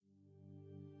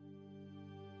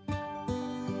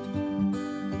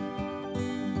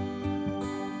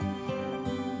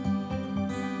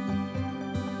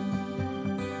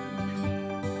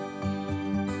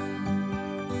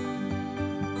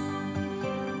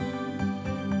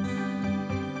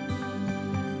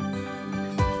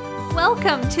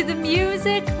Welcome to the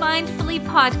Music Mindfully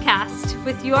podcast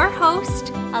with your host,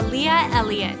 Aaliyah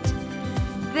Elliott.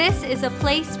 This is a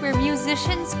place where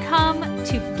musicians come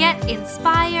to get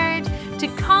inspired, to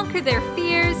conquer their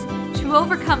fears, to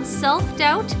overcome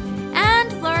self-doubt,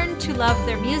 and learn to love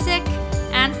their music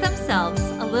and themselves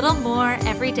a little more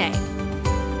every day.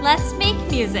 Let's make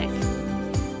music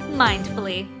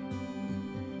mindfully.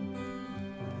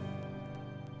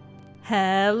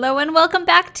 Hello and welcome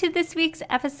back to this week's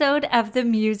episode of the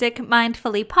Music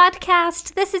Mindfully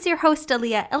podcast. This is your host,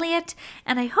 Aaliyah Elliott,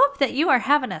 and I hope that you are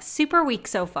having a super week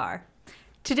so far.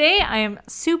 Today, I am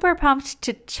super pumped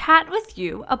to chat with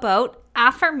you about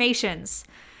affirmations.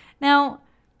 Now,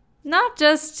 not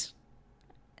just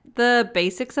the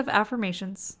basics of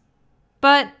affirmations,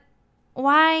 but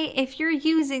why, if you're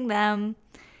using them,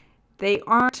 they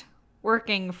aren't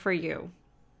working for you.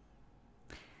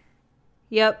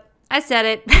 Yep. I said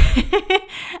it.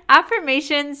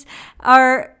 Affirmations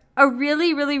are a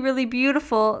really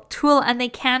beautiful tool, and they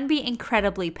can be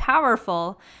incredibly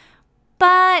powerful,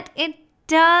 but it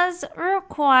does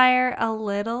require a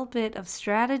little bit of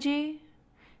strategy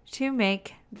to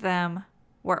make them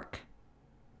work.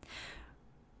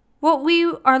 What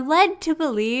we are led to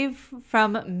believe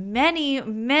from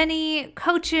many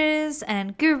coaches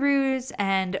and gurus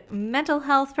and mental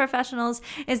health professionals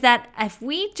is that if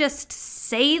we just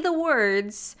say the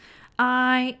words,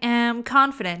 I am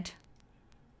confident,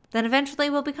 then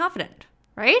eventually we'll be confident,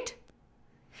 right?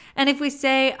 And if we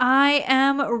say, I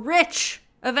am rich,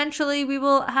 eventually we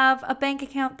will have a bank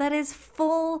account that is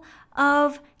full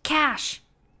of cash.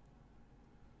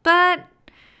 But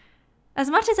as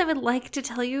much as I would like to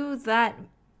tell you that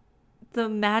the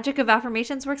magic of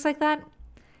affirmations works like that,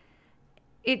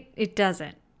 it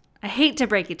doesn't. I hate to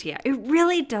break it to you. It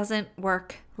really doesn't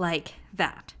work like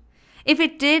that. If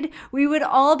it did, we would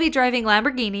all be driving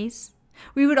Lamborghinis,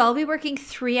 we would all be working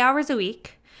 3 hours a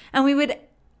week, and we would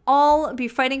all be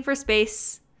fighting for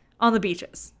space on the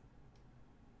beaches.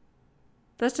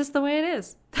 That's just the way it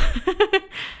is.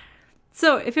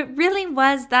 So if it really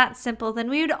was that simple, then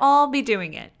we would all be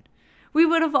doing it. We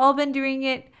would have all been doing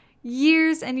it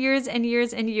years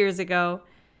ago.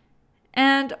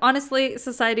 And honestly,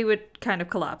 society would kind of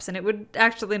collapse and it would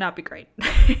actually not be great.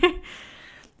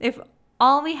 If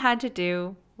all we had to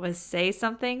do was say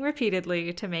something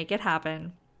repeatedly to make it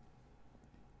happen,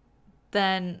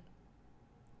 then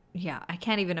yeah, I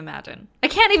can't even imagine. I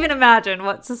can't even imagine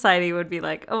what society would be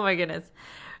like. Oh my goodness.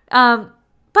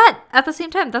 But at the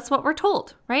same time, that's what we're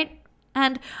told, right?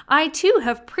 And I too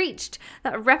have preached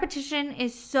that repetition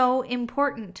is so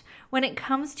important when it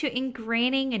comes to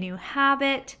ingraining a new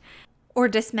habit or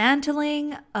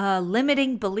dismantling a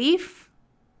limiting belief.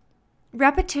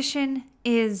 Repetition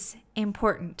is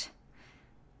important.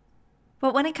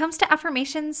 But when it comes to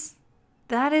affirmations,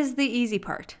 that is the easy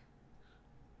part.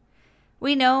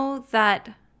 We know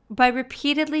that by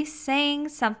repeatedly saying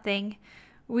something,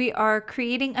 we are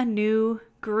creating a new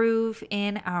groove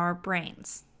in our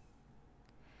brains.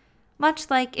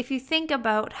 Much like if you think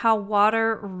about how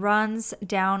water runs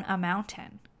down a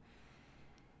mountain,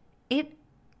 it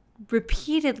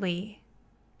repeatedly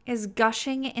is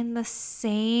gushing in the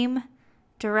same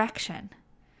direction.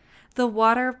 The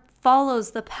water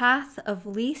follows the path of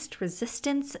least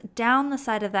resistance down the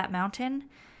side of that mountain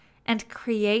and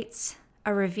creates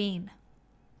a ravine.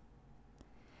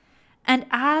 And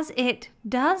as it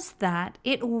does that,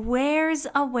 it wears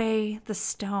away the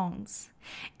stones.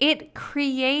 It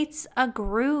creates a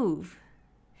groove.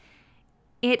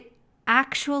 It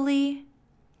actually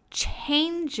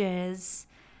changes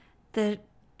the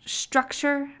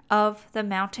structure of the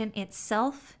mountain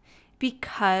itself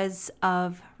because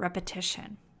of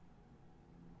repetition,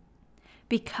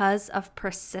 because of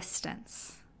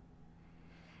persistence,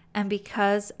 and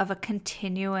because of a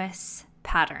continuous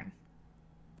pattern.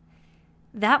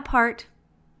 That part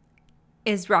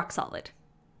is rock solid.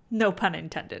 No pun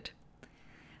intended.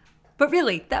 But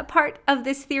really, that part of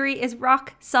this theory is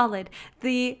rock solid.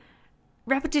 The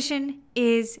repetition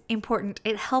is important.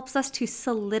 It helps us to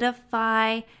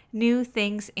solidify new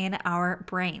things in our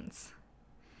brains.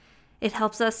 It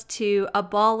helps us to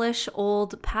abolish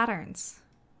old patterns.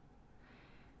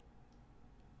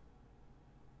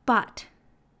 But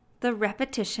the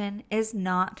repetition is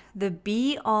not the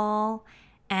be-all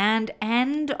and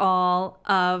end-all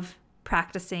of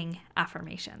practicing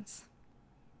affirmations.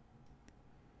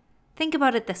 Think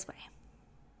about it this way.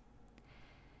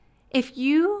 If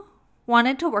you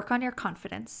wanted to work on your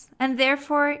confidence, and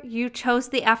therefore you chose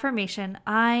the affirmation,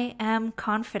 I am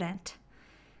confident.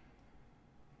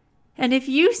 And if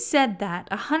you said that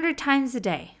 100 times a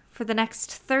day for the next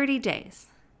 30 days,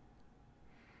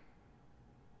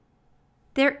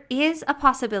 there is a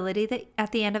possibility that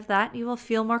at the end of that, you will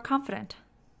feel more confident.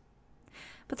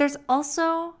 But there's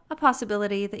also a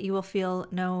possibility that you will feel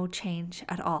no change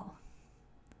at all.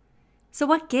 So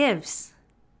what gives?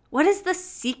 What is the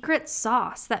secret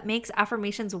sauce that makes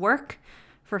affirmations work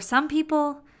for some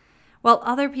people, while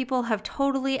other people have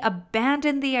totally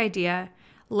abandoned the idea,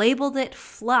 labeled it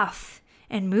fluff,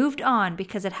 and moved on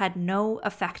because it had no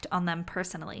effect on them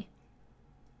personally?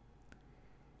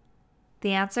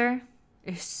 The answer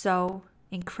is so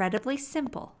incredibly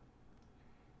simple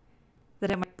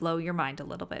that it might blow your mind a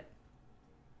little bit.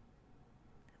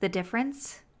 The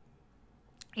difference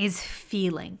is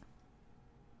feeling.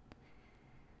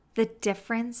 The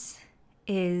difference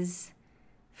is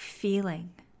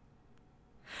feeling.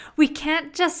 We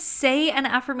can't just say an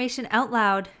affirmation out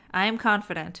loud. I am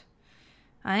confident.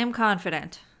 I am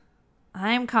confident.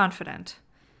 I am confident.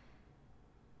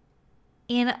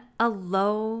 In a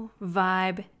low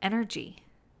vibe energy.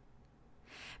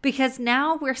 Because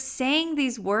now we're saying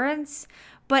these words,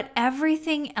 but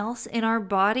everything else in our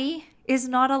body is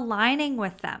not aligning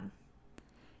with them.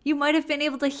 You might have been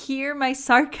able to hear my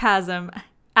sarcasm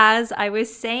as I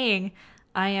was saying,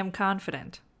 I am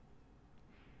confident.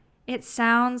 It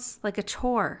sounds like a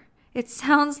chore. It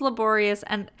sounds laborious.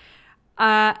 And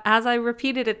as I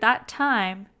repeated at that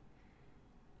time,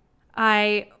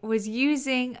 I was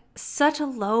using such a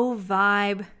low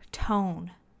vibe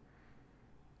tone.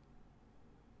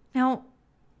 Now,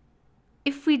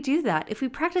 if we do that, if we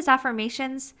practice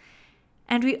affirmations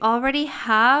and we already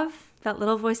have that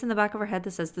little voice in the back of our head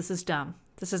that says, this is dumb,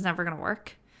 this is never going to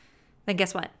work, then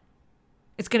guess what?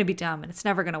 It's going to be dumb and it's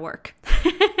never going to work.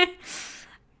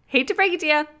 Hate to break it to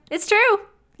you. It's true.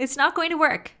 It's not going to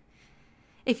work.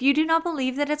 If you do not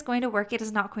believe that it's going to work, it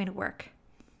is not going to work.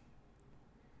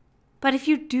 But if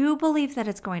you do believe that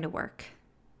it's going to work,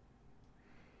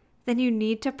 then you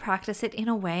need to practice it in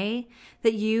a way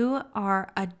that you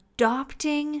are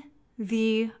adopting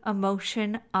the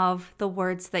emotion of the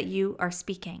words that you are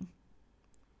speaking.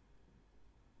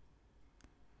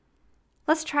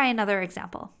 Let's try another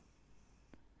example.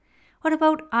 What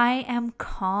about I am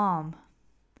calm?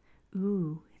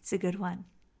 Ooh, it's a good one.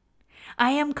 I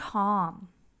am calm.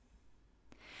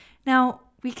 Now,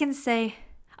 we can say,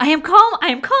 I am calm, I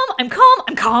am calm, I'm calm,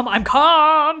 I'm calm, I'm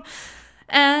calm.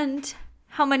 And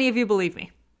how many of you believe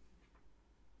me?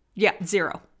 Yeah,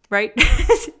 0, right?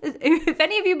 If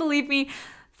any of you believe me,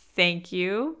 thank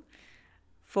you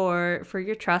for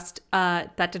your trust.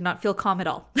 That did not feel calm at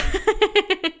all.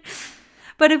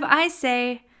 But if I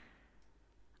say,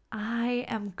 I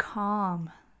am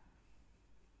calm,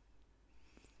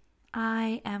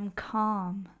 I am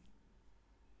calm,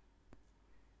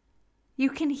 you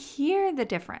can hear the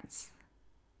difference.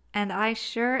 And I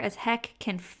sure as heck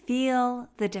can feel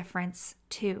the difference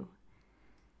too.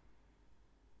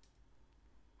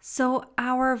 So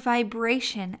our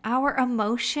vibration, our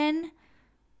emotion,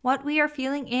 what we are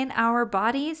feeling in our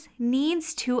bodies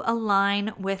needs to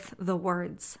align with the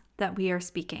words that we are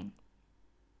speaking.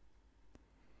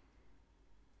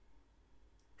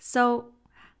 So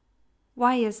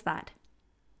why is that?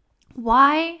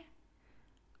 Why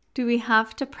do we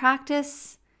have to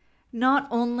practice not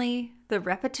only the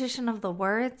repetition of the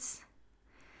words,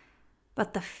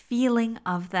 but the feeling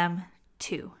of them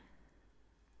too?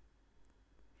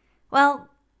 Well,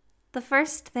 the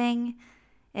first thing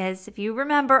is, if you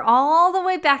remember all the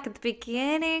way back at the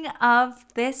beginning of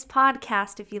this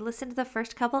podcast, if you listen to the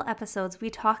first couple episodes, we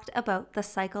talked about the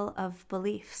cycle of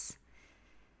beliefs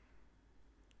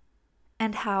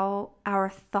and how our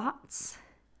thoughts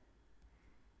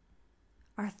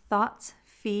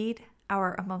feed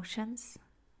our emotions,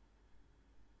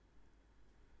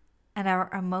 and our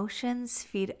emotions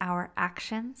feed our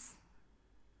actions,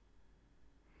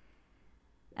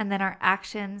 and then our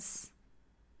actions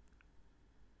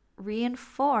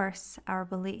reinforce our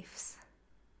beliefs,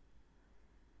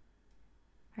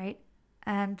 right?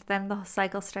 And then the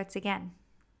cycle starts again.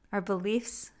 Our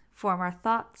beliefs form our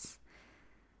thoughts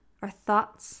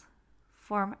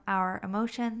form our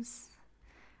emotions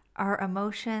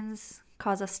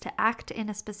cause us to act in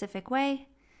a specific way,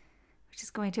 which is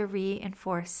going to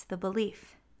reinforce the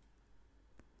belief.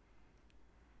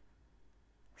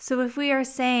 So if we are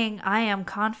saying, I am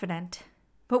confident,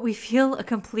 but we feel a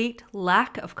complete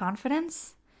lack of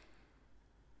confidence,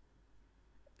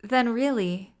 then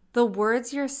really the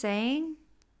words you're saying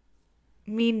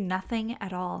mean nothing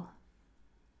at all.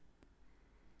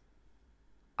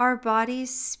 Our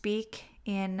bodies speak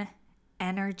in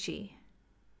energy.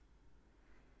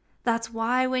 That's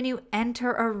why when you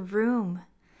enter a room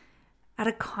at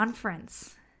a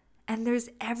conference and there's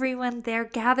everyone there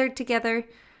gathered together,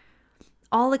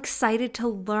 all excited to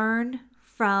learn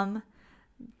from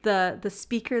the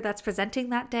speaker that's presenting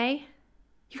that day,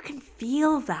 you can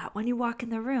feel that when you walk in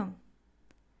the room.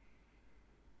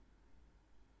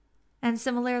 And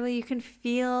similarly, you can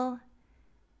feel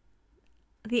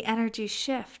the energy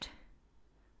shift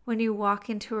when you walk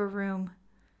into a room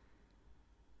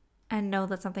and know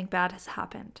that something bad has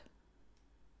happened.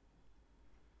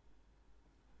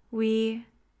 We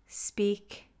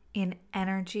speak in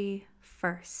energy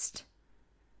first.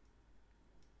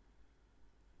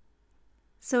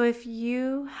 So if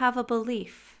you have a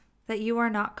belief that you are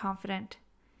not confident,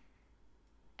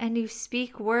 and you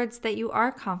speak words that you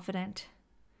are confident,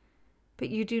 but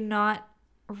you do not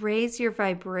raise your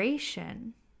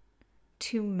vibration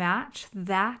to match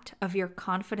that of your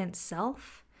confident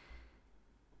self,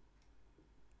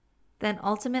 then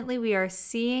ultimately we are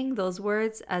seeing those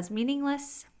words as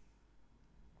meaningless,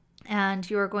 and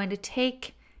you are going to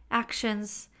take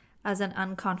actions as an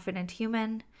unconfident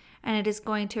human, and it is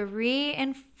going to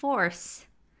reinforce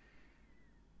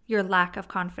your lack of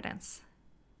confidence.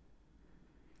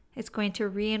 It's going to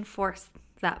reinforce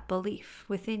that belief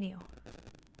within you.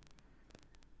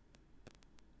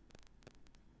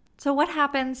 So what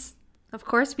happens? Of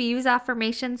course, we use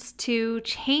affirmations to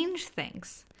change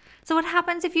things. So what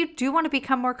happens if you do want to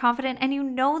become more confident and you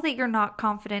know that you're not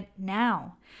confident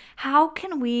now? How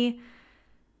can we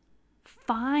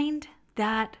find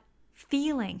that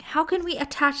feeling? How can we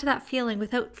attach to that feeling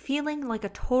without feeling like a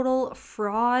total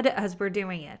fraud as we're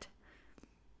doing it?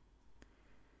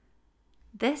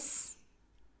 This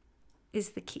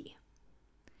is the key.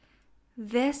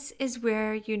 This is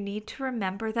where you need to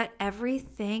remember that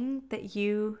everything that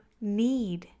you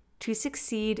need to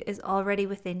succeed is already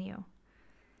within you.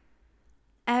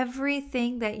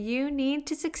 Everything that you need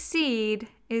to succeed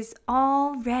is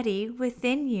already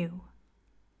within you.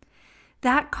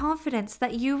 That confidence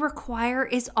that you require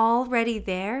is already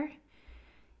there.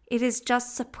 It is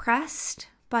just suppressed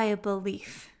by a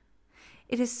belief.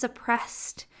 It is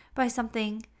suppressed by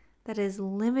something that is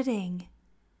limiting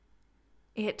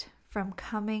it from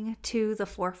coming to the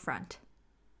forefront.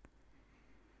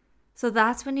 So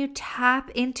that's when you tap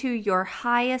into your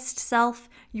highest self,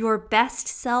 your best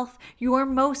self, your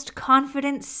most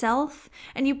confident self,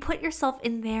 and you put yourself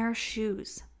in their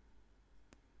shoes.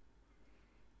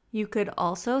 You could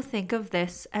also think of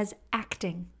this as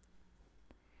acting.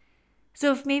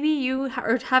 So if maybe you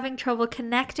are having trouble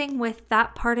connecting with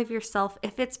that part of yourself,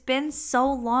 if it's been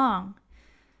so long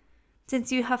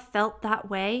since you have felt that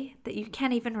way that you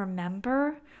can't even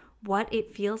remember what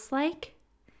it feels like,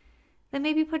 then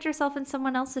maybe put yourself in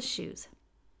someone else's shoes.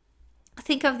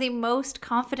 Think of the most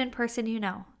confident person you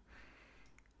know.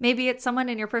 Maybe it's someone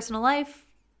in your personal life.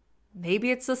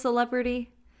 Maybe it's a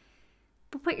celebrity.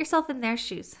 But put yourself in their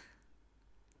shoes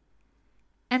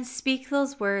and speak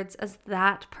those words as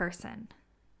that person.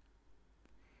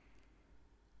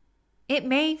 It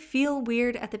may feel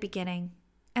weird at the beginning,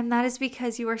 and that is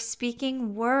because you are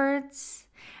speaking words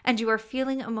and you are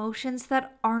feeling emotions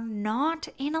that are not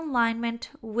in alignment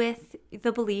with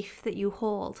the belief that you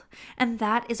hold. And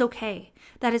that is okay.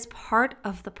 That is part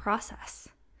of the process.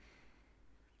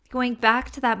 Going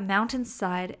back to that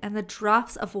mountainside and the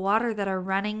drops of water that are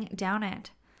running down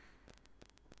it.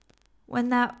 When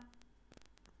that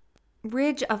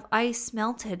ridge of ice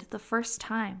melted the first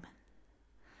time,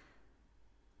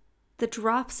 the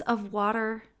drops of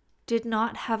water did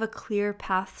not have a clear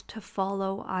path to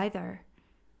follow either.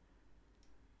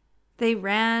 They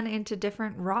ran into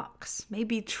different rocks,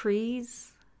 maybe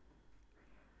trees.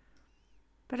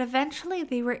 But eventually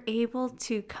they were able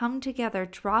to come together,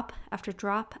 drop after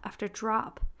drop after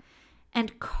drop,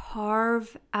 and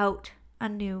carve out a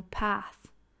new path,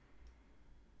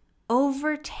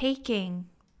 overtaking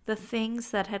the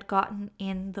things that had gotten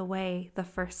in the way the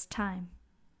first time.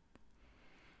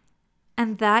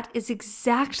 And that is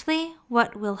exactly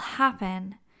what will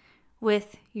happen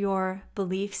with your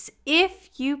beliefs if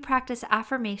you practice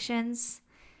affirmations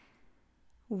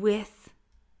with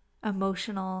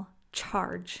emotional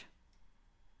charge.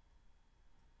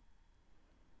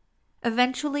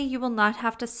 Eventually, you will not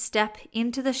have to step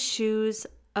into the shoes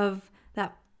of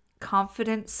that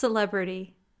confident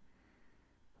celebrity.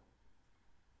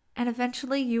 And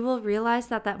eventually, you will realize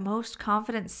that that most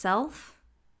confident self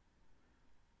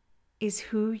is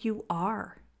who you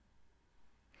are.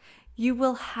 You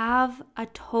will have a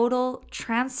total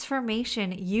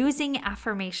transformation using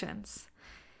affirmations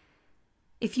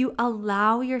if you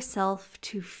allow yourself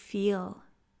to feel,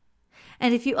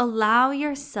 and if you allow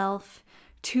yourself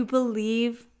to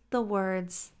believe the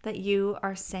words that you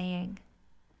are saying.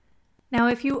 Now,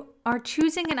 if you are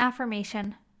choosing an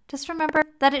affirmation just remember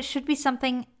that it should be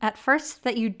something at first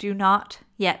that you do not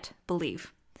yet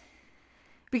believe.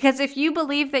 Because if you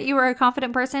believe that you are a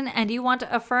confident person and you want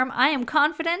to affirm, I am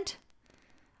confident,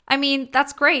 I mean,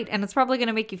 that's great. And it's probably going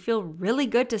to make you feel really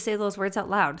good to say those words out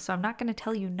loud. So I'm not going to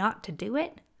tell you not to do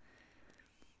it.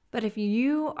 But if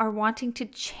you are wanting to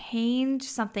change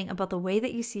something about the way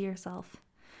that you see yourself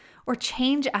or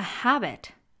change a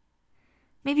habit,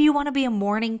 maybe you want to be a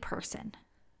morning person,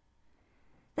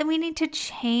 then we need to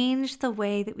change the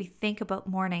way that we think about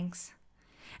mornings.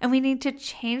 And we need to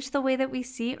change the way that we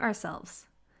see ourselves.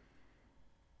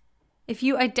 If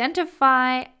you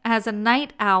identify as a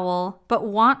night owl but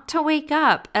want to wake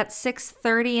up at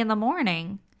 6:30 in the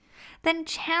morning, then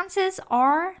chances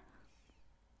are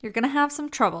you're going to have some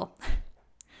trouble.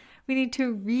 We need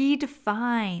to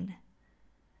redefine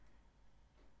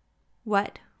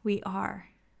what we are,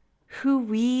 who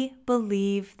we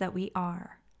believe that we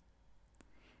are.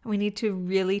 We need to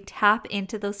really tap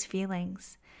into those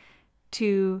feelings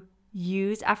to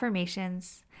use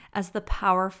affirmations as the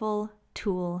powerful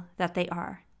tool that they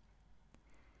are.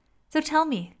 So tell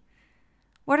me,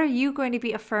 what are you going to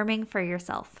be affirming for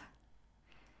yourself?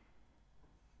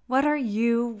 What are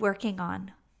you working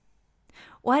on?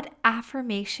 What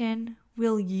affirmation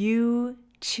will you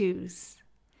choose?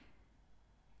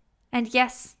 And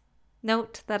yes,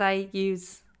 note that I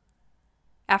use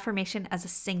affirmation as a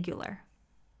singular.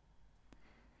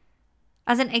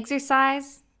 As an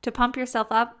exercise to pump yourself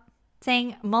up,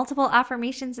 saying multiple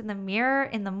affirmations in the mirror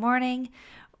in the morning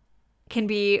can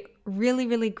be really,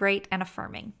 really great and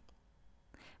affirming.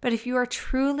 But if you are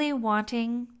truly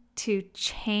wanting to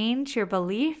change your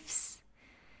beliefs,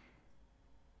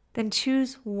 then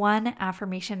choose one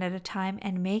affirmation at a time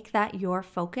and make that your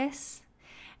focus.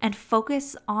 And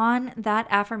focus on that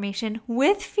affirmation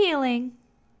with feeling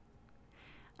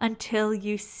until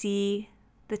you see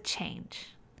the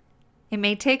change. It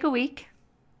may take a week.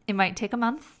 It might take a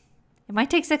month. It might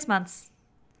take 6 months.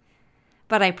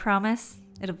 But I promise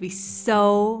it'll be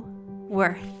so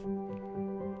worth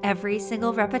every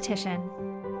single repetition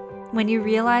when you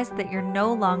realize that you're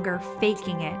no longer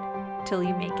faking it till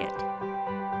you make it.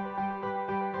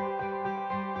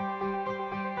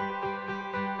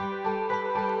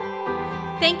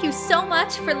 Thank you so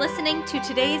much for listening to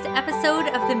today's episode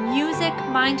of the Music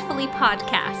Mindfully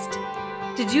podcast.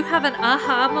 Did you have an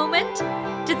aha moment?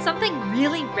 Did something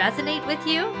really resonate with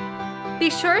you? Be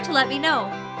sure to let me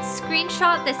know.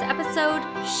 Screenshot this episode,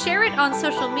 share it on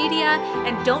social media,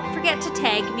 and don't forget to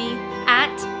tag me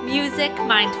at Music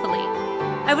Mindfully.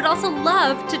 I would also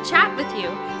love to chat with you,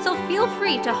 so feel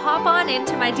free to hop on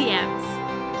into my DMs.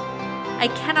 I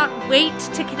cannot wait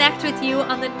to connect with you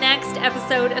on the next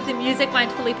episode of the Music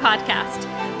Mindfully podcast.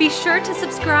 Be sure to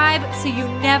subscribe so you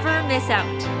never miss out.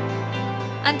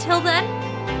 Until then,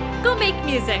 go make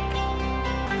music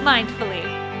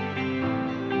mindfully.